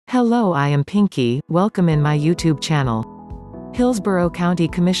Hello, I am Pinky, welcome in my YouTube channel. Hillsborough County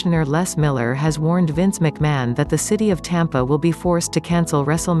Commissioner Les Miller has warned Vince McMahon that the city of Tampa will be forced to cancel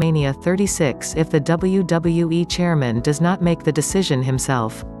WrestleMania 36 if the WWE chairman does not make the decision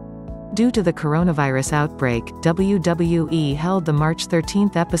himself. Due to the coronavirus outbreak, WWE held the March 13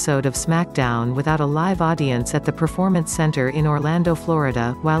 episode of SmackDown without a live audience at the Performance Center in Orlando,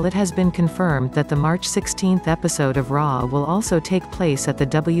 Florida, while it has been confirmed that the March 16 episode of Raw will also take place at the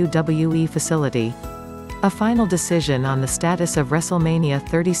WWE facility. A final decision on the status of WrestleMania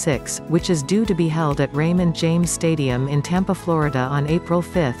 36, which is due to be held at Raymond James Stadium in Tampa, Florida on April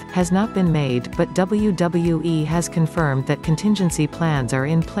 5, has not been made, but WWE has confirmed that contingency plans are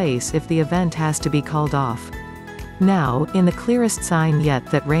in place if the event has to be called off. Now, in the clearest sign yet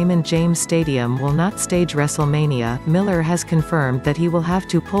that Raymond James Stadium will not stage WrestleMania, Miller has confirmed that he will have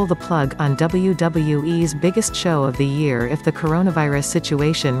to pull the plug on WWE's biggest show of the year if the coronavirus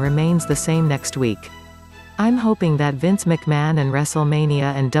situation remains the same next week. I'm hoping that Vince McMahon and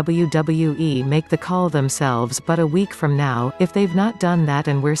WrestleMania and WWE make the call themselves, but a week from now, if they've not done that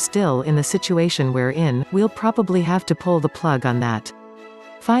and we're still in the situation we're in, we'll probably have to pull the plug on that.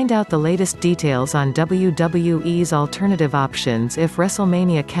 Find out the latest details on WWE's alternative options if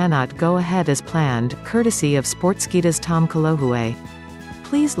WrestleMania cannot go ahead as planned, courtesy of Sportskeeda's Tom Kalohue.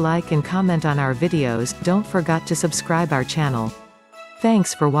 Please like and comment on our videos, don't forget to subscribe our channel.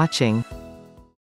 Thanks for watching.